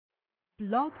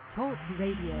Blog Talk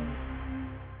Radio.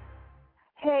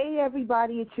 Hey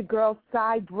everybody, it's your girl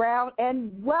Cy Brown,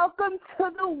 and welcome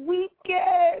to the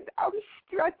weekend. I'm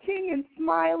stretching and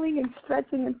smiling and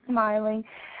stretching and smiling.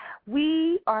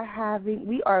 We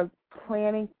are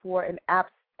planning for an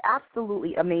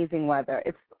absolutely amazing weather.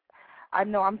 I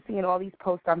know I'm seeing all these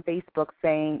posts on Facebook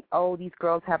saying, oh, these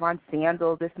girls have on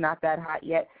sandals, it's not that hot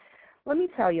yet. Let me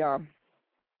tell y'all,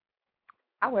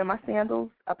 I wear my sandals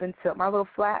up until my little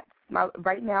flats.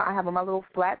 Right now I have on my little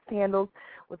flat sandals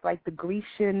with like the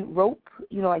Grecian rope,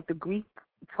 like the Greek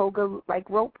toga-like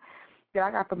rope that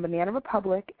I got from Banana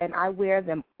Republic, and I wear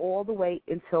them all the way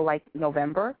until like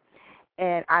November,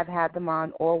 and I've had them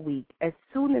on all week. As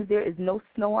soon as there is no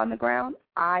snow on the ground,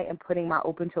 I am putting my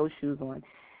open-toe shoes on.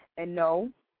 And no,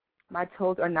 my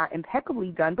toes are not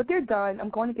impeccably done, but they're done. I'm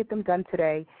going to get them done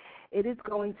today. It is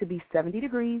going to be 70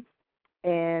 degrees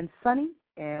and sunny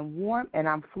and warm, and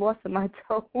I'm flossing my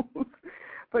toes.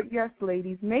 But yes,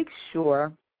 ladies, make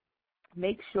sure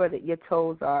that your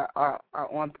toes are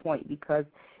on point, because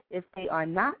if they are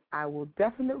not, I will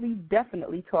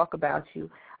definitely talk about you.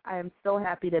 I am so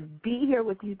happy to be here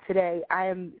with you today.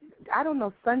 I don't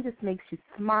know, sun just makes you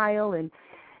smile and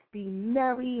be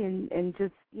merry and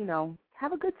just,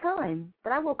 have a good time.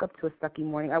 But I woke up to a sucky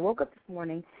morning. I woke up this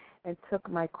morning and took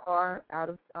my car out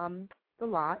of the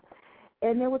lot,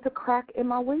 and there was a crack in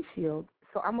my windshield.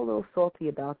 So I'm a little salty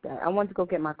about that. I wanted to go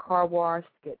get my car washed,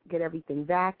 get everything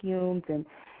vacuumed, and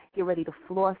get ready to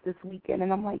floss this weekend.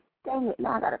 And I'm like, dang it,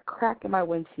 now I got a crack in my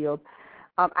windshield.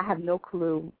 I have no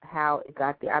clue how it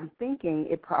got there. I'm thinking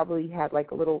it probably had like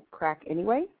a little crack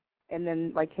anyway, and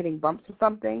then like hitting bumps or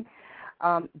something,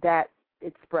 that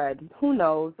it spread. Who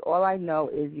knows? All I know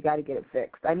is you got to get it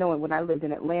fixed. I know when I lived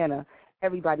in Atlanta,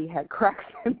 everybody had cracks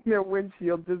in their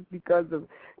windshield just because of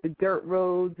the dirt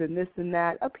roads and this and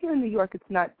that. Up here in New York, it's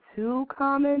not too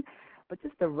common, but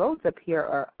just the roads up here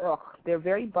are, they're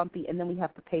very bumpy, and then we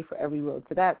have to pay for every road.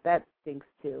 So that stinks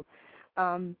too.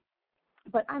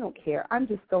 But I don't care. I'm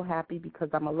just so happy because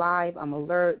I'm alive, I'm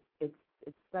alert, it's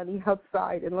sunny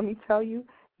outside, and let me tell you,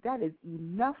 that is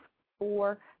enough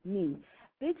for me.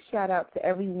 Big shout out to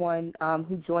everyone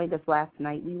who joined us last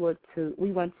night. We went to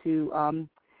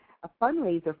a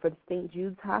fundraiser for the St.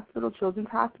 Jude's Hospital, Children's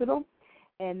Hospital,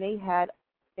 and they had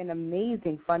an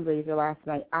amazing fundraiser last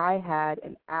night. I had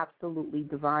an absolutely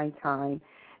divine time.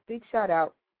 Big shout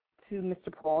out to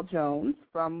Mr. Paul Jones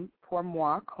from Pour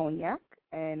Moi Cognac,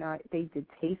 and they did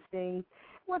tastings.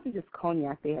 It wasn't just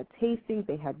cognac. They had tastings.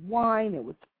 They had wine. It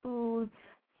was food,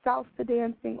 salsa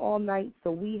dancing all night. So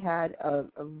we had a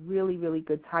really, really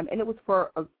good time, and it was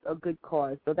for a good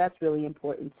cause, so that's really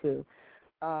important too.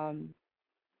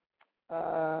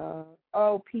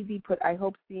 PV put, I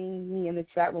hope seeing me in the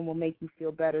chat room will make you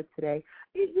feel better today.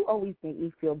 You always make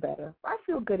me feel better. I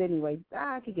feel good anyway.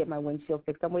 I could get my windshield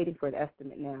fixed. I'm waiting for an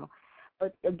estimate now.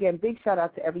 But again, big shout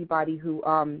out to everybody who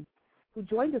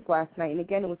joined us last night. And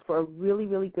again, it was for a really,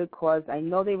 really good cause. I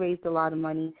know they raised a lot of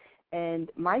money. And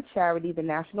my charity, the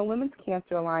National Women's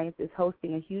Cancer Alliance, is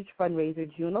hosting a huge fundraiser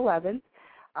June 11th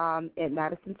at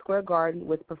Madison Square Garden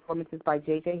with performances by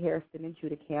J.J. Hairston and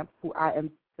Judah Camp, who I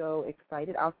am so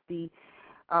excited. I'll see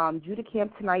Judah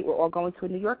Camp tonight. We're all going to a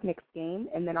New York Knicks game,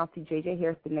 and then I'll see J.J.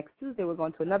 Hairston next Tuesday. We're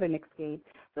going to another Knicks game.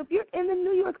 So if you're in the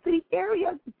New York City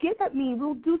area, get at me.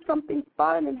 We'll do something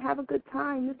fun and have a good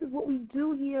time. This is what we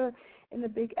do here in the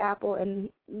Big Apple, and,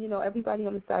 everybody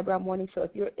on the Cy Brown Morning Show.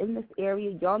 If you're in this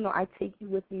area, y'all know I take you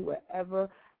with me wherever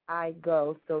I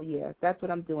go. So, yeah, that's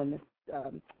what I'm doing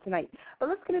tonight. But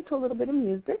let's get into a little bit of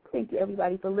music. Thank you,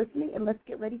 everybody, for listening, and let's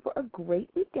get ready for a great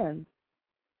weekend.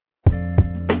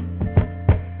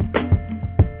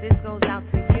 This goes out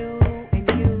to you and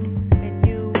you and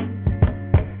you.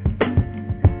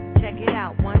 Check it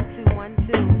out. 1, 2, 1,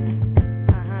 2.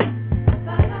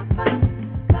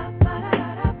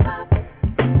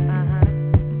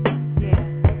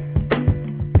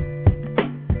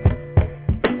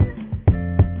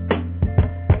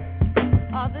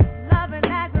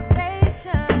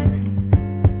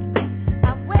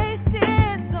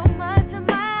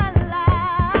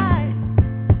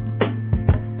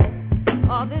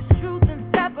 All this truth and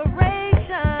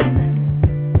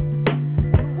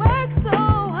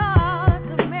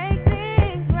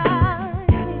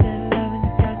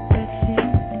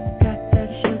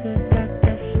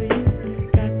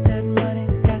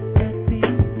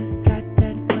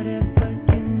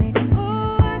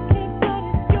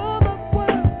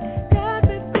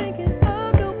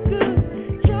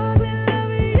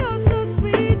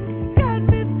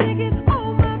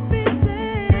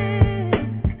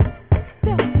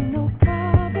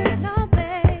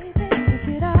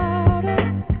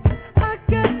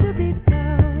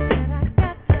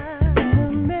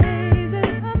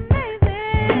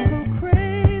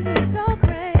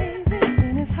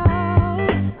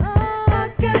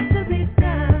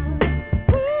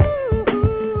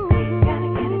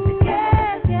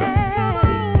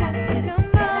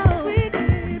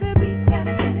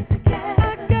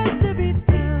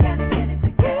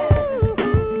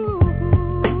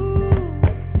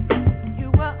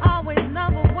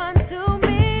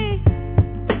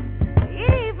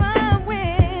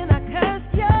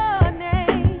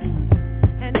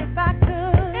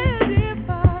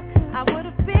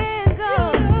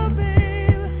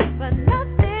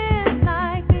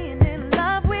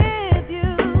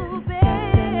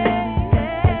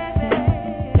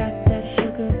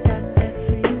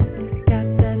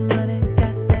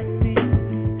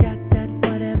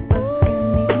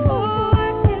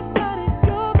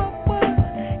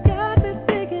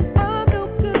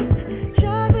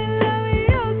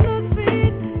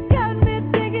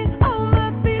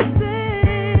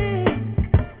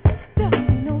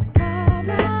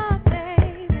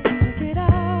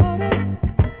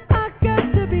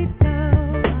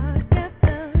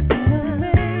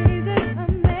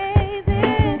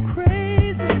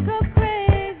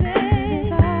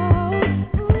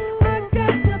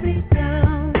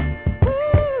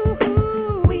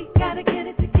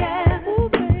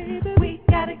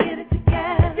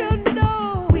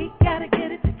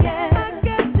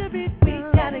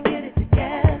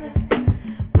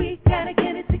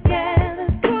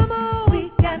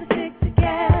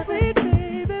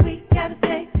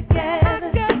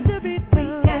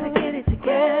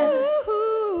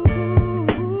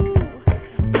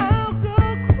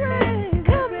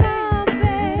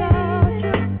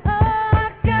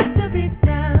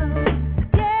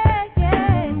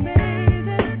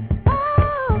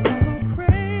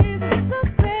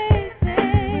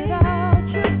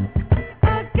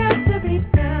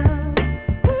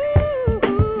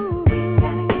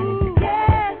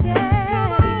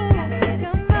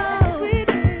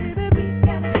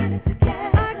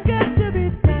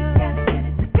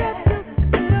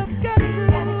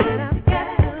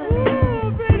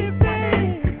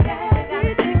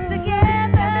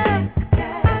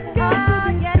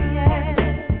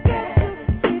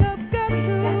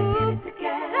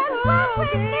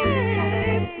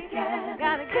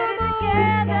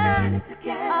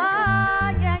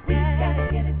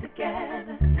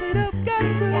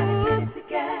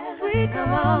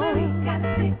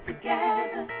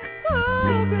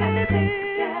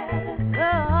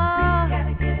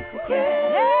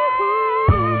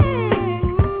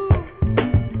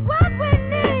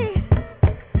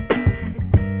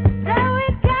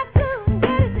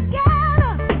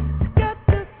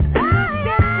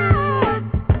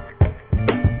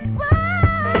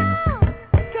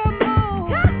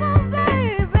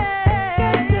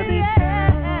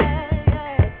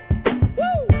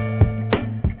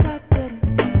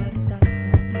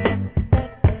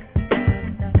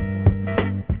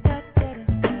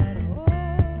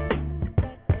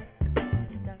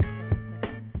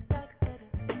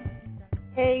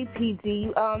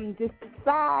Just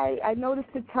aside, I noticed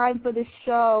the time for the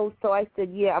show, so I said,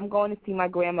 yeah, I'm going to see my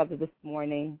grandmother this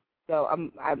morning. So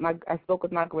I spoke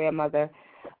with my grandmother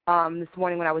this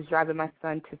morning when I was driving my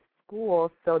son to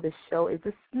school, so the show is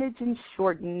a smidgen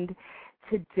shortened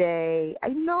today. I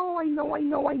know.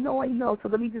 So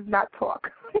let me just not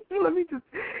talk. Let me just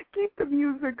keep the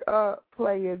music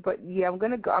playing. But, yeah,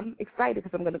 I'm excited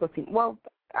because I'm going to go see, well,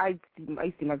 I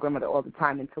see my grandmother all the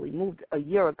time until we moved a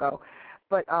year ago.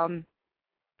 But,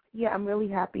 yeah, I'm really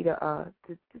happy to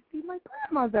see my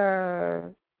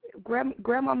grandmother.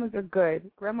 Grandmamas are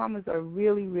good. Grandmamas are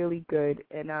really, really good.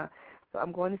 And so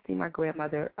I'm going to see my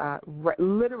grandmother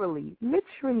literally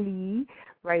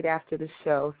right after the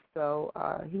show. So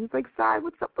he was like, "Sai,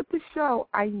 what's up with the show?"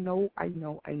 I know.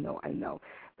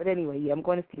 But anyway, yeah, I'm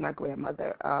going to see my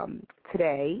grandmother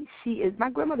today. My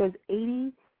grandmother is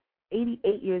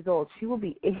 88 years old. She will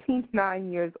be 89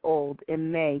 years old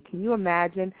in May. Can you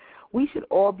imagine? We should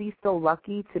all be so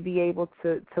lucky to be able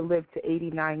to live to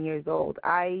 89 years old.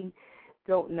 I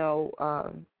don't know.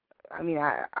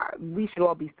 We should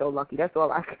all be so lucky. That's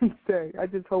all I can say. I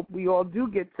just hope we all do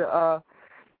get to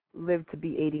live to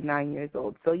be 89 years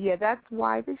old. So, yeah, that's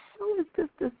why the show is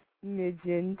just a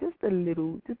smidgen, just a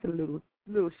little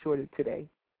shorter today.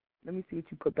 Let me see what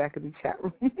you put back in the chat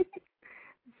room.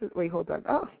 Wait, hold on.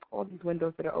 Oh, all these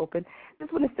windows that are open.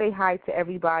 Just want to say hi to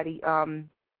everybody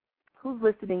who's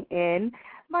listening in.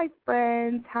 My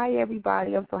friends, hi,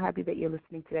 everybody. I'm so happy that you're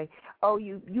listening today. Oh,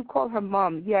 you call her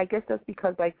mom. Yeah, I guess that's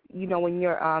because, like, you know, when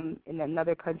you're in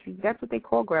another country, that's what they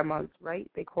call grandmas, right?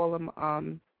 They call them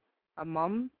a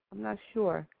mom. I'm not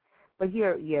sure. But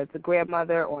here, yeah, it's a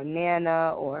grandmother or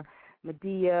Nana or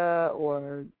Medea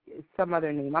or some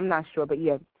other name. I'm not sure. But,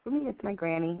 yeah, for me, it's my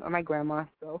granny or my grandma.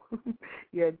 So,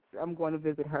 yeah, I'm going to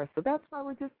visit her. So that's why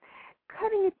we're just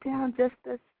cutting it down just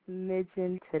a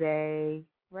smidgen today,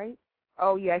 right?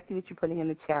 Oh, yeah, I see what you're putting in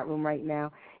the chat room right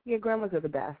now. Yeah, grandmas are the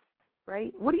best,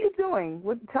 right? What are you doing?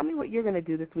 Tell me what you're going to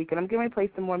do this weekend. I'm going to play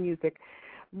some more music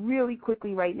really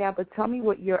quickly right now, but tell me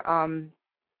what you're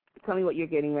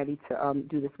getting ready to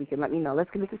do this weekend. Let me know. Let's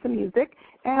get into some music,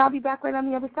 and I'll be back right on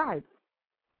the other side.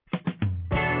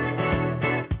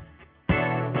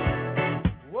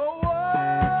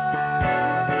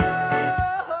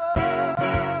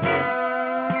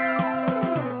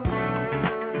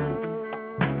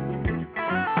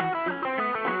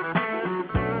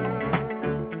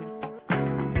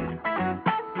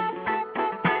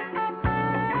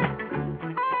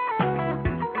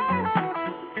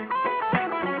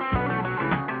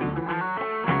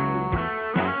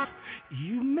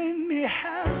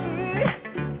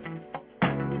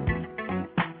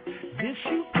 There's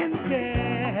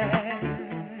nothing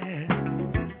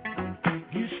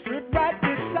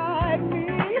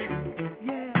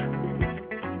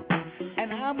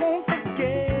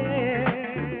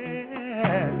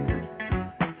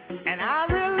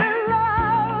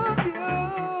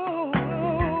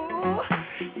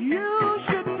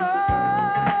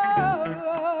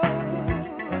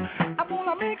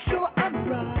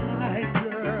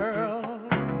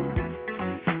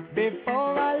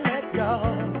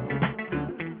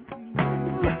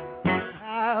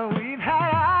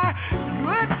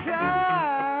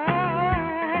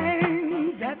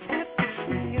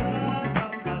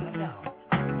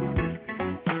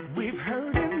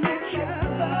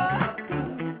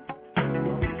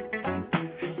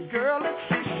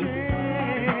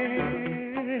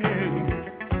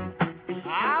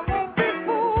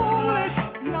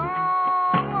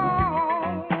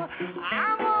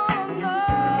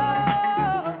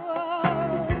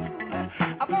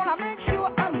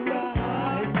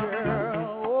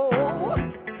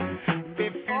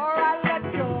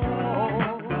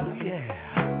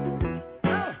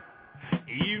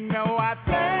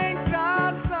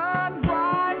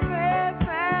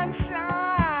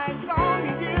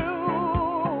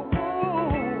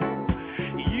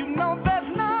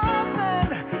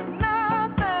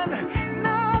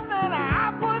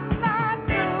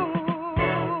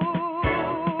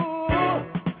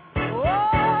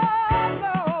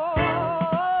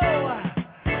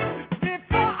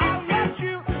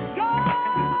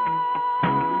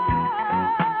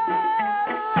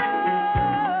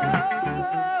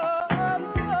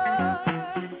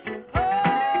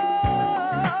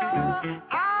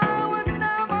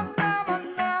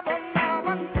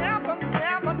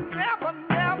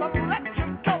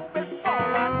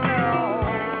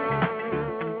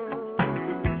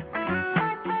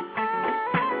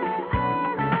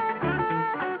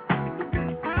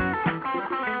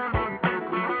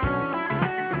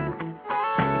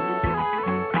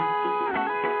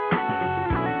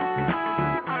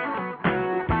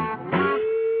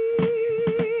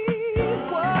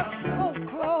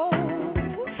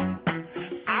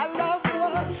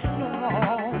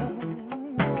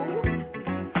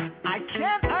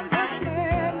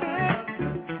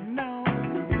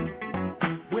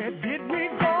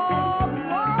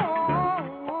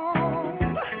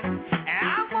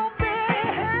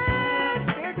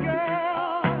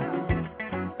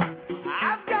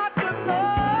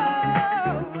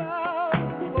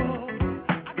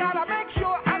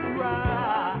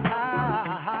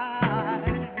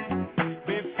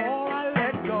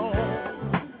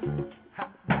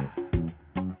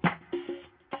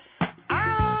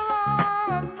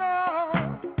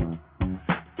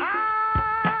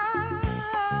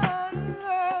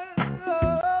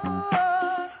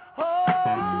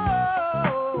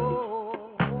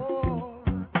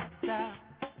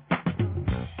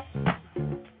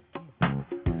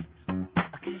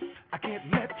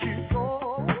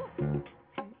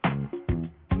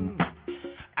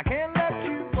Can't